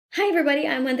Hi everybody,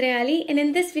 I'm Andreea, and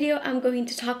in this video I'm going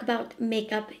to talk about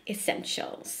makeup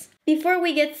essentials. Before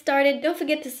we get started, don't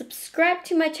forget to subscribe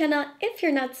to my channel if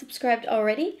you're not subscribed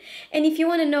already. And if you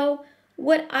want to know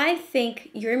what I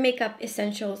think your makeup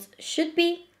essentials should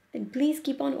be, then please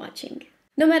keep on watching.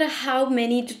 No matter how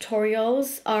many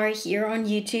tutorials are here on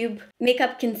YouTube,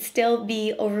 makeup can still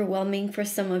be overwhelming for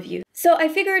some of you. So I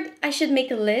figured I should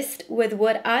make a list with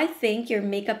what I think your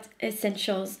makeup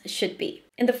essentials should be.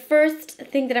 And the first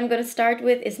thing that I'm going to start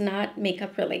with is not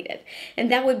makeup related,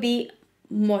 and that would be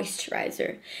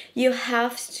moisturizer. You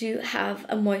have to have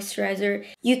a moisturizer.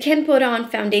 You can put on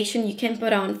foundation, you can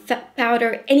put on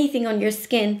powder, anything on your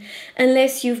skin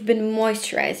unless you've been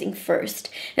moisturizing first.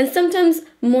 And sometimes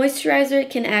moisturizer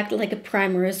can act like a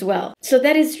primer as well. So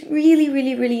that is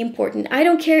really important. I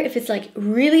don't care if it's like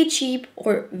really cheap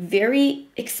or very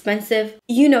expensive.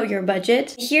 You know your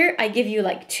budget. Here I give you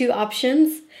like two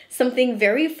options. Something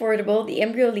very affordable, the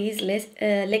Embryolissse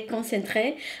lait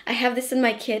concentré. I have this in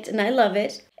my kit and I love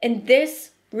it. And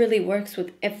this really works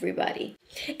with everybody.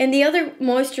 And the other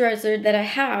moisturizer that I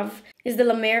have is the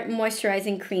Mer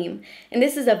moisturizing cream. And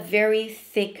this is a very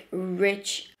thick,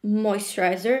 rich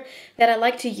moisturizer that I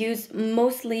like to use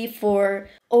mostly for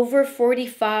over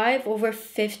 45, over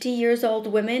 50 years old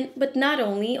women. But not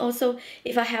only, also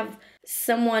if I have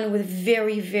someone with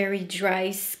very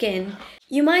dry skin.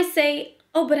 You might say,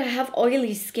 oh, but I have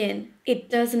oily skin. It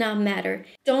does not matter.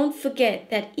 Don't forget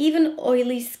that even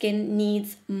oily skin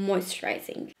needs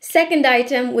moisturizing. Second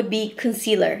item would be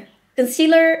concealer.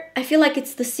 Concealer, I feel like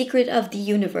it's the secret of the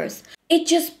universe. It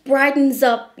just brightens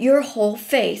up your whole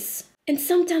face. And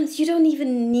sometimes you don't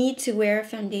even need to wear a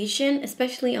foundation,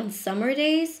 especially on summer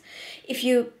days, if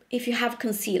you have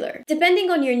concealer. Depending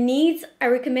on your needs, I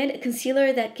recommend a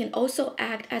concealer that can also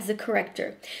act as a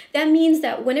corrector. That means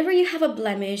that whenever you have a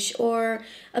blemish or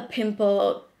a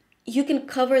pimple, you can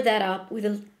cover that up with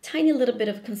a tiny little bit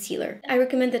of concealer. I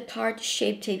recommend the Tarte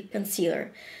Shape Tape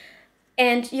Concealer.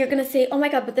 And you're gonna say, oh my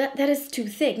god, but that is too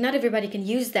thick. Not everybody can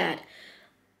use that.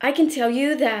 I can tell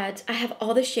you that I have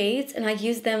all the shades and I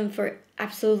use them for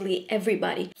absolutely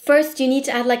everybody. First, you need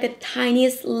to add like a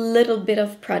tiniest little bit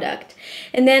of product.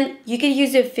 And then you can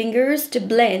use your fingers to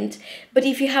blend. But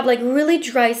if you have like really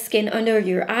dry skin under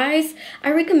your eyes,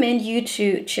 I recommend you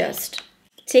to just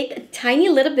take a tiny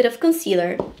little bit of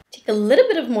concealer, take a little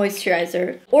bit of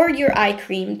moisturizer or your eye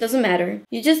cream, doesn't matter.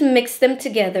 You just mix them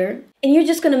together and you're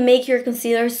just gonna make your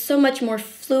concealer so much more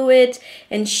fluid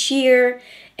and sheer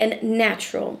and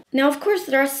natural. Now, of course,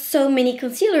 there are so many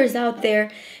concealers out there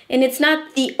and it's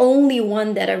not the only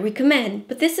one that I recommend,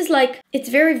 but this is like, it's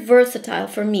very versatile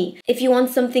for me. If you want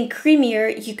something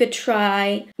creamier, you could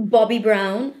try Bobbi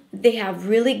Brown. They have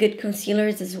really good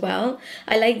concealers as well.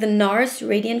 I like the NARS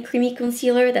Radiant Creamy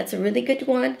Concealer. That's a really good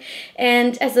one.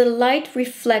 And as a light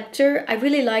reflector, I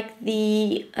really like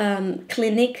the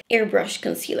Clinique Airbrush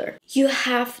Concealer. You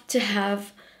have to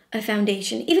have a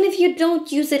foundation, even if you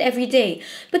don't use it every day.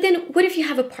 But then what if you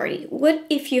have a party? What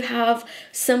if you have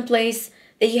someplace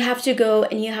that you have to go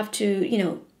and you have to, you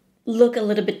know, look a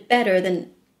little bit better than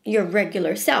your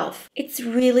regular self? It's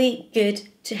really good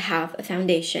to have a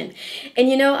foundation. And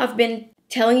you know, I've been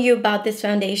telling you about this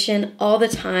foundation all the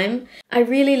time. I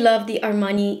really love the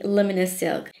Armani Luminous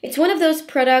Silk. It's one of those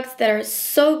products that are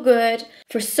so good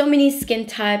for so many skin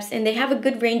types and they have a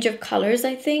good range of colors,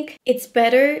 I think. It's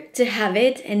better to have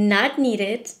it and not need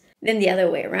it than the other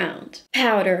way around.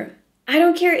 Powder. I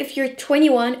don't care if you're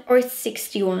 21 or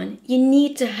 61, you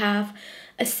need to have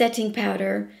a setting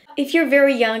powder. If you're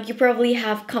very young, you probably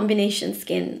have combination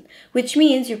skin, which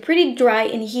means you're pretty dry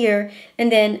in here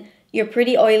and then you're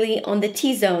pretty oily on the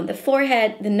T-zone, the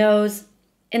forehead, the nose,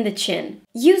 and the chin.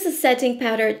 Use a setting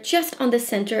powder just on the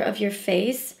center of your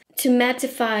face to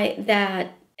mattify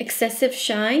that excessive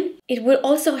shine. It will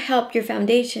also help your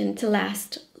foundation to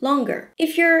last longer.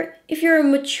 If you're a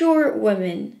mature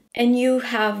woman and you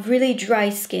have really dry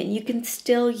skin, you can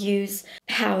still use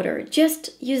powder.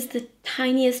 Just use the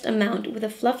tiniest amount with a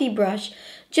fluffy brush.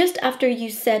 Just after you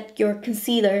set your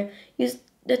concealer, use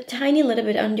the tiny little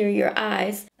bit under your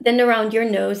eyes, then around your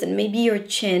nose and maybe your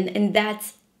chin, and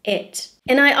that's it.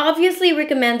 And I obviously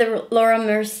recommend the Laura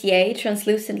Mercier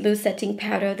Translucent Loose Setting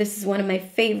Powder. This is one of my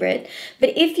favorite.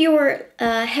 But if you're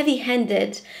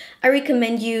heavy-handed, I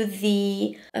recommend you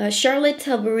the Charlotte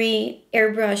Tilbury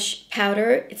Airbrush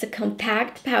Powder. It's a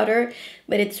compact powder,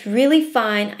 but it's really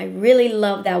fine. I really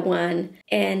love that one.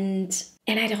 And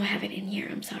I don't have it in here,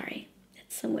 I'm sorry.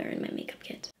 It's somewhere in my makeup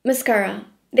kit. Mascara.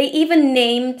 They even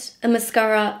named a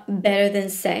mascara Better Than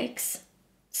Sex.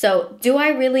 So do I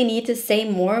really need to say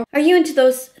more? Are you into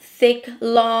those thick,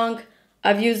 long,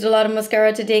 I've used a lot of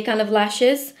mascara today kind of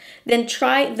lashes, then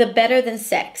try the Better Than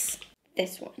Sex.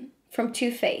 This one from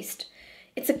Too Faced.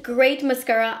 It's a great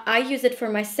mascara. I use it for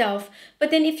myself.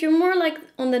 But then if you're more like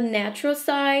on the natural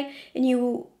side and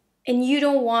you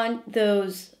don't want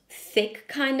those thick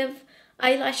kind of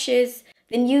eyelashes,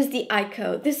 then use the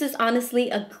Ico. This is honestly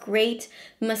a great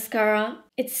mascara.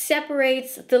 It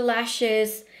separates the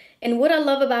lashes. And what I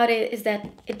love about it is that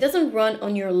it doesn't run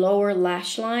on your lower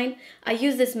lash line. I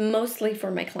use this mostly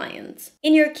for my clients.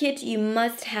 In your kit, you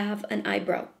must have an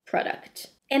eyebrow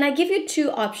product. And I give you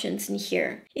two options in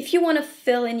here. If you want to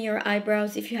fill in your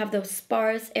eyebrows, if you have those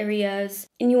sparse areas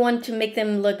and you want to make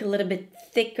them look a little bit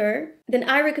thicker, then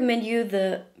I recommend you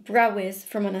the Brow Wiz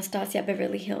from Anastasia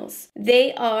Beverly Hills.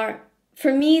 They are,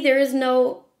 for me, there is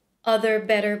no other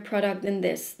better product than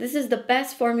this. This is the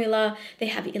best formula. They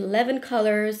have 11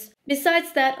 colors.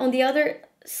 Besides that, on the other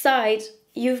side,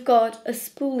 you've got a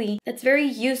spoolie that's very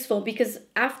useful because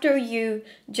after you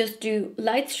just do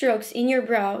light strokes in your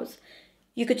brows,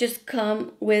 you could just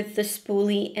come with the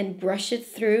spoolie and brush it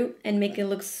through and make it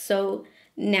look so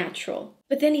natural.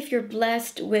 But then if you're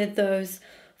blessed with those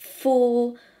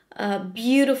full,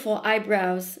 beautiful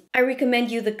eyebrows, I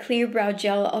recommend you the Clear Brow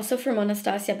Gel, also from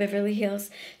Anastasia Beverly Hills,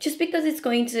 just because it's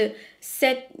going to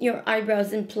set your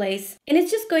eyebrows in place and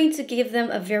it's just going to give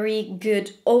them a very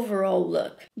good overall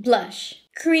look. Blush,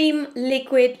 cream,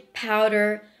 liquid,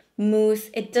 powder, mousse,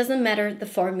 it doesn't matter the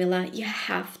formula, you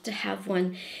have to have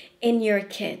one in your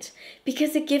kit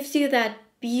because it gives you that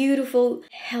beautiful,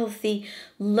 healthy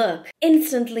look.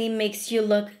 Instantly makes you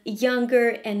look younger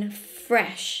and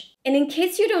fresh. And in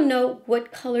case you don't know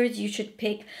what colors you should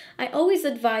pick, I always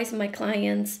advise my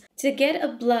clients to get a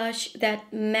blush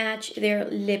that match their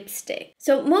lipstick.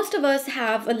 So most of us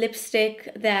have a lipstick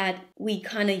that we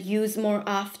kind of use more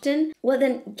often. Well,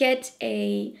 then get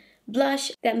a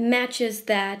blush that matches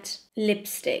that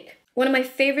lipstick. One of my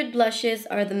favorite blushes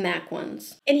are the MAC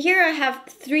ones. And here I have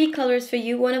 3 colors for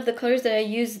you. One of the colors that I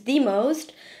use the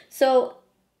most. So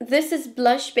this is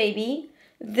Blush Baby.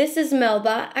 This is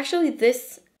Melba. Actually,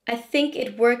 this, I think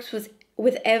it works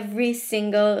with every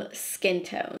single skin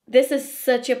tone. This is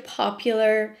such a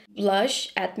popular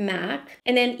blush at MAC.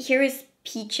 And then here is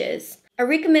Peaches. I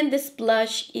recommend this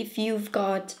blush if you've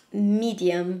got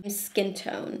medium skin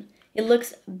tone. It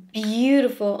looks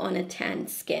beautiful on a tan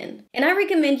skin. And I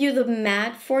recommend you the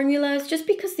matte formulas just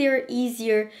because they're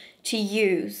easier to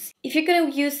use. If you're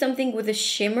gonna use something with a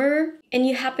shimmer and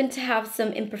you happen to have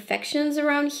some imperfections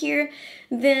around here,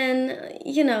 then,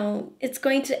 you know, it's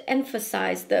going to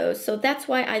emphasize those. So that's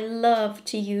why I love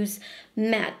to use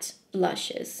matte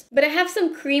blushes. But I have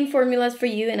some cream formulas for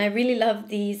you and I really love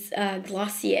these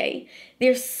Glossier.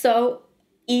 They're so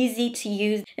easy to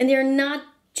use and they're not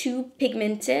too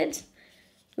pigmented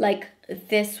like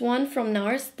this one from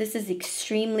NARS. This is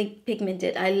extremely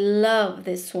pigmented. I love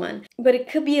this one, but it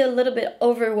could be a little bit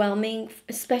overwhelming,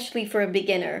 especially for a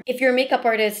beginner. If you're a makeup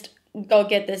artist, go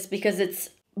get this because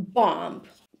it's bomb.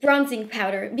 Bronzing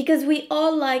powder, because we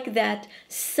all like that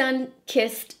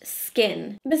sun-kissed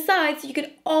skin. Besides, you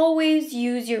could always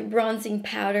use your bronzing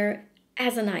powder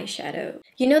as an eyeshadow.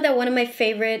 You know that one of my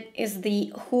favorite is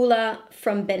the Hoola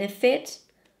from Benefit.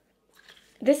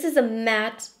 This is a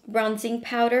matte bronzing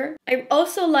powder. I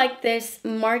also like this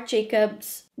Marc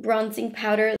Jacobs bronzing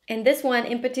powder. And this one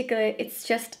in particular, it's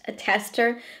just a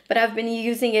tester, but I've been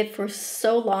using it for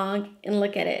so long and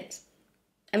look at it.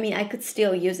 I mean, I could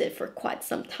still use it for quite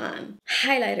some time.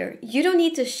 Highlighter. You don't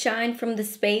need to shine from the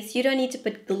space. You don't need to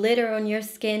put glitter on your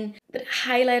skin, but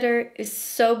highlighter is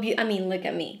so beautiful. I mean, look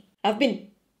at me. I've been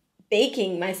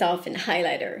baking myself in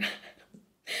highlighter.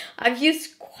 I've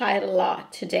used quite a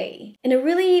lot today. And a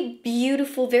really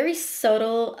beautiful, very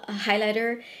subtle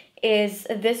highlighter is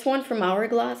this one from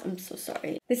Hourglass. I'm so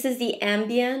sorry. This is the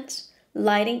Ambient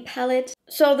Lighting Palette.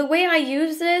 So the way I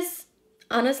use this,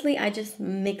 honestly, I just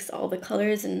mix all the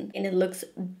colors and it looks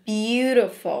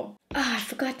beautiful. Ah, I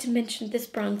forgot to mention this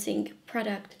bronzing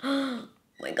product. Oh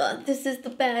my god, this is the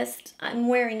best. I'm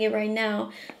wearing it right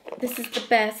now. This is the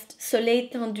best. Soleil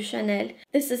Tendu Chanel.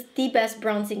 This is the best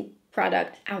bronzing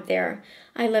product out there.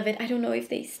 I love it. I don't know if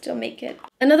they still make it.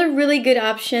 Another really good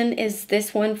option is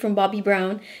this one from Bobbi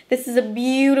Brown. This is a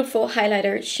beautiful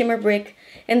highlighter, Shimmer Brick.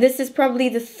 And this is probably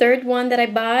the 3rd one that I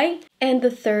buy and the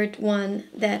 3rd one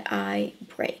that I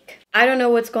break. I don't know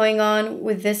what's going on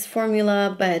with this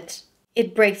formula, but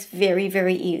it breaks very,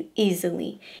 very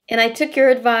easily. And I took your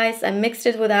advice. I mixed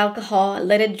it with alcohol,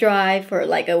 let it dry for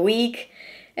like a week,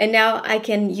 and now I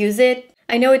can use it.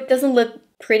 I know it doesn't look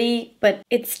pretty, but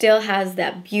it still has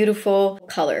that beautiful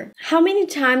color. How many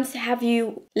times have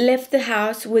you left the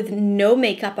house with no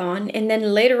makeup on and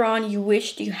then later on you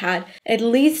wished you had at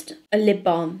least a lip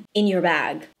balm in your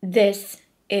bag? This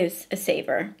is a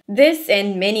saver. This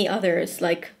and many others,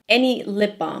 like any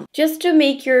lip balm, just to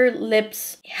make your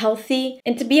lips healthy.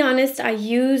 And to be honest, I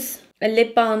use a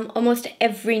lip balm almost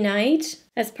every night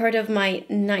as part of my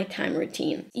nighttime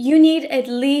routine. You need at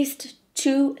least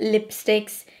 2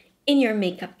 lipsticks in your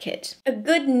makeup kit. A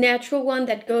good natural one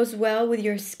that goes well with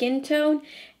your skin tone,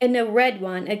 and a red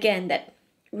one, again, that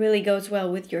really goes well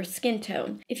with your skin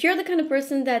tone. If you're the kind of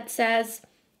person that says,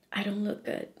 I don't look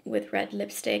good with red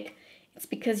lipstick, it's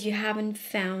because you haven't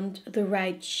found the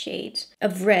right shade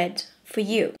of red for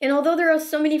you. And although there are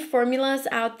so many formulas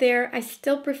out there, I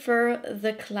still prefer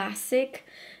the classic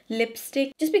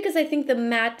lipstick, just because I think the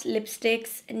matte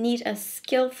lipsticks need a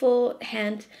skillful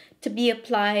hand to be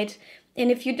applied. And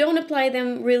if you don't apply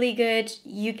them really good,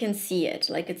 you can see it.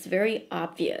 Like, it's very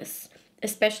obvious,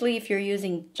 especially if you're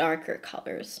using darker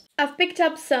colors. I've picked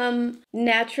up some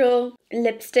natural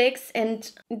lipsticks,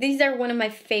 and these are one of my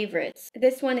favorites.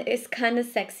 This one is Kinda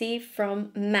Sexy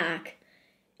from MAC.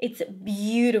 It's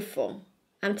beautiful.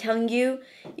 I'm telling you,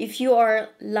 if you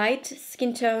are light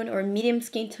skin tone or medium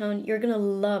skin tone, you're gonna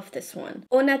love this one.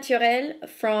 Au Naturel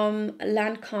from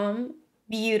Lancôme.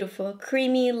 Beautiful,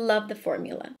 creamy, love the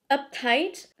formula.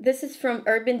 Uptight, this is from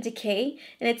Urban Decay,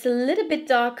 and it's a little bit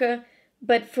darker,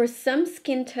 but for some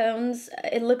skin tones,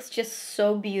 it looks just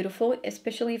so beautiful,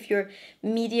 especially if you're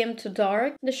medium to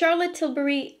dark. The Charlotte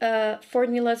Tilbury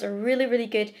formulas are really, really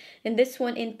good, and this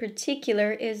one in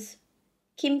particular is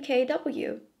Kim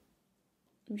KW.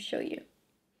 Let me show you.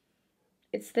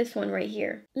 It's this one right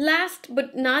here. Last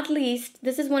but not least,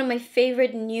 this is one of my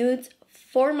favorite nudes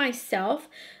for myself.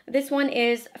 This one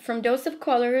is from Dose of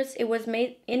Colors. It was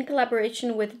made in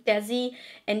collaboration with Desi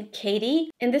and Katie,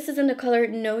 and this is in the color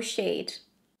No Shade.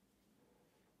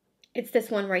 It's this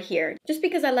one right here, just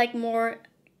because I like more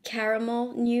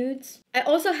caramel nudes. I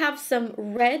also have some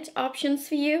red options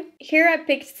for you. Here I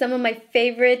picked some of my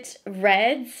favorite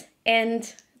reds,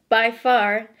 and by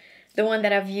far the one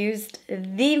that I've used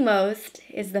the most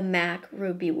is the MAC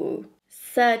Ruby Woo.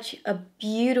 Such a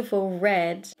beautiful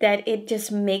red that it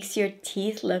just makes your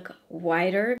teeth look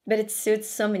whiter, but it suits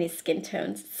so many skin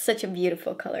tones. It's such a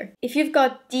beautiful color. If you've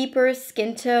got deeper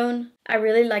skin tone, I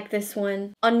really like this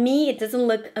one. On me, it doesn't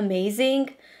look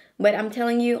amazing, but I'm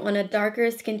telling you, on a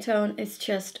darker skin tone, it's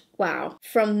just wow.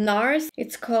 From NARS,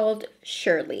 it's called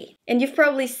Shirley. And you've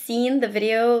probably seen the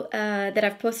video that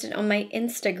I've posted on my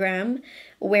Instagram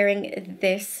wearing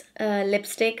this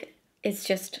lipstick. It's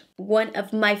just one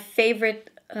of my favorite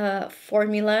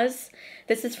formulas.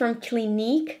 This is from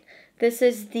Clinique. This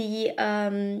is the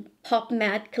Pop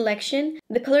Matte collection.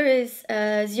 The color is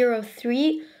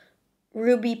 03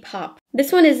 Ruby Pop.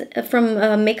 This one is from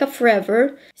Makeup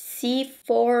Forever,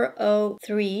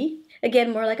 C403.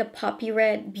 Again, more like a poppy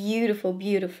red. Beautiful,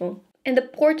 beautiful. And the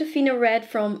Portofino red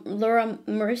from Laura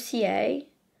Mercier.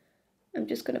 I'm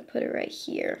just gonna put it right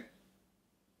here.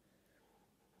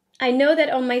 I know that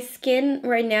on my skin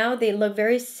right now, they look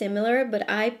very similar, but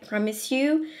I promise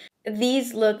you,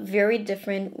 these look very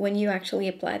different when you actually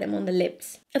apply them on the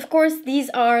lips. Of course,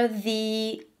 these are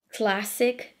the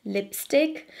classic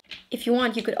lipstick. If you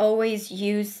want, you could always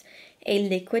use a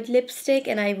liquid lipstick,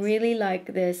 and I really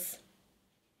like this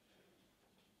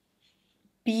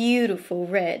beautiful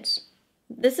red.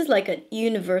 This is like a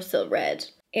universal red.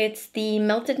 It's the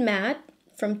Melted Matte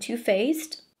from Too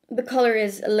Faced. The color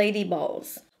is Lady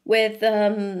Balls. With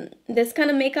this kind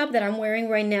of makeup that I'm wearing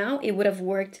right now, it would have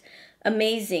worked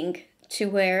amazing to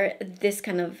wear this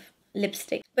kind of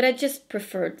lipstick, but I just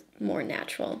preferred more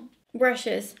natural.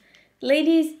 Brushes.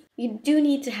 Ladies, you do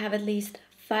need to have at least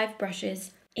 5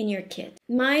 brushes in your kit.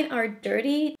 Mine are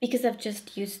dirty because I've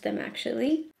just used them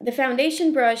actually. The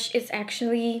foundation brush is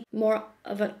actually more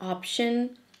of an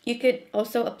option. You could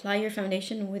also apply your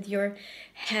foundation with your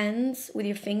hands, with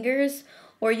your fingers,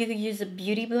 or you could use a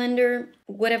beauty blender,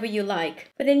 whatever you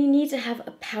like. But then you need to have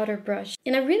a powder brush.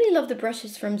 And I really love the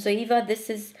brushes from Zoeva. This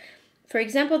is, for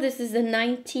example, this is the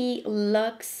 90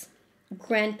 Luxe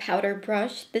Grand Powder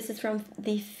Brush. This is from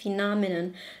the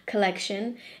Phenomenon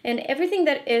collection. And everything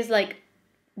that is like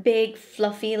big,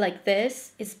 fluffy like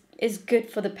this is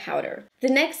good for the powder. The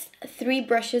next 3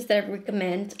 brushes that I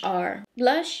recommend are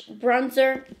blush,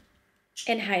 bronzer,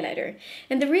 and highlighter.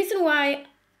 And the reason why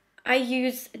I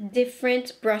use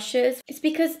different brushes is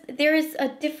because there is a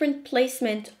different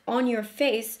placement on your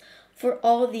face for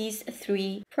all these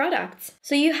 3 products.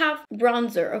 So you have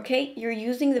bronzer, okay? You're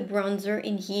using the bronzer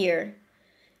in here.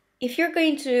 If you're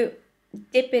going to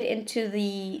dip it into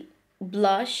the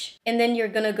blush and then you're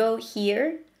gonna go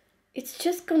here, it's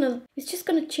just gonna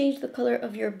change the color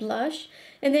of your blush,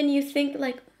 and then you think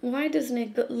like, why doesn't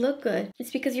it look good?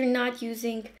 It's because you're not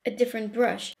using a different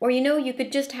brush. Or you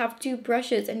could just have two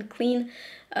brushes and clean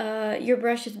your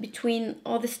brushes between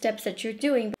all the steps that you're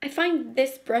doing. I find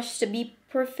this brush to be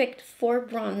perfect for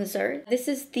bronzer. This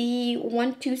is the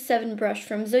 127 brush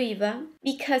from Zoeva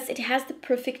because it has the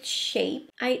perfect shape.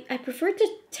 I prefer to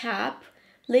tap.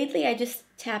 Lately I just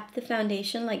tap the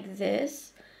foundation like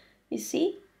this, you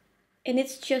see? And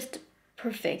it's just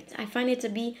perfect. I find it to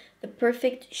be the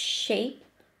perfect shape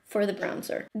for the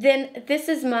bronzer. Then this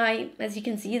is my, as you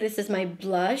can see, this is my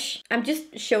blush. I'm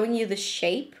just showing you the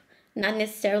shape, not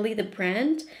necessarily the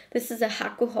brand. This is a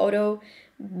Hakuhodo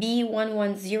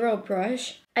B110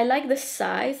 brush. I like the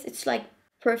size. It's like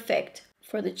perfect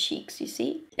for the cheeks, you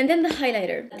see? And then the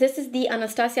highlighter. This is the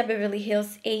Anastasia Beverly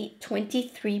Hills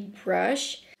A23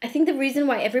 brush. I think the reason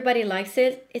why everybody likes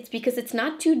it, it's because it's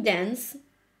not too dense.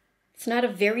 It's not a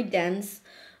very dense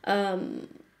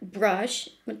brush.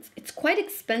 It's quite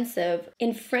expensive.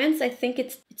 In France, I think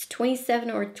it's 27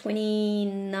 or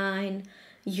 29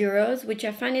 euros, which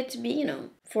I find it to be,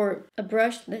 for a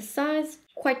brush this size,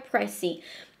 quite pricey.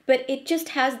 But it just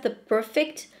has the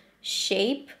perfect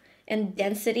shape and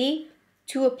density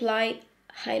to apply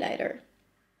highlighter.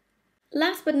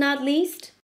 Last but not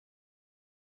least,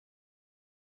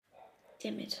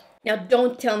 damn it. Now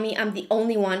don't tell me I'm the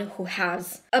only one who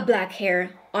has a black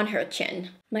hair on her chin.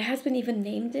 My husband even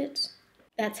named it.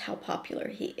 That's how popular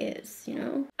he is,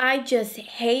 I just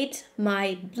hate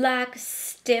my black,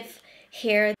 stiff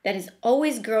hair that is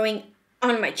always growing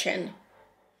on my chin.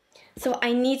 So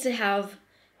I need to have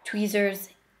tweezers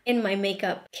in my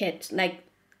makeup kit. Like,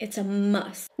 it's a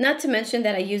must. Not to mention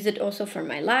that I use it also for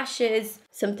my lashes.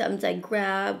 Sometimes I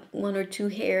grab 1 or 2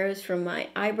 hairs from my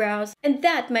eyebrows. And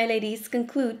that, my ladies,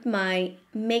 conclude my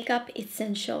makeup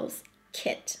essentials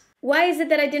kit. Why is it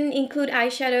that I didn't include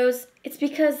eyeshadows? It's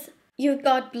because you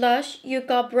got blush, you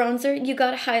got bronzer, you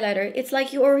got highlighter. It's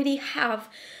like you already have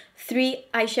 3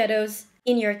 eyeshadows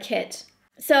in your kit.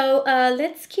 So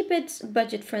let's keep it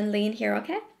budget friendly in here,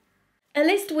 okay? A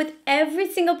list with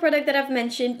every single product that I've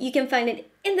mentioned, you can find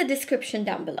it in the description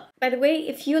down below. By the way,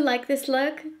 if you like this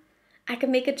look, I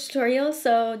can make a tutorial,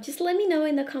 so just let me know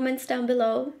in the comments down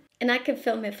below and I can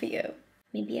film it for you.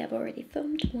 Maybe I've already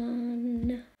filmed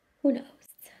one. Who knows?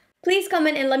 Please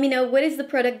comment and let me know what is the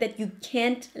product that you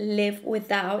can't live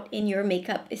without in your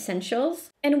makeup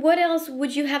essentials. And what else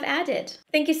would you have added?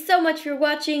 Thank you so much for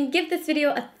watching. Give this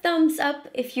video a thumbs up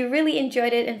if you really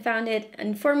enjoyed it and found it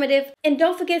informative. And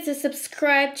don't forget to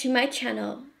subscribe to my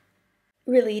channel.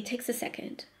 Really, it takes a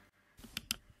second.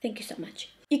 Thank you so much.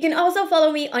 You can also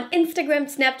follow me on Instagram,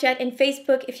 Snapchat, and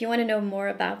Facebook if you want to know more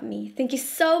about me. Thank you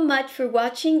so much for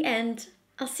watching, and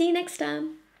I'll see you next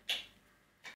time.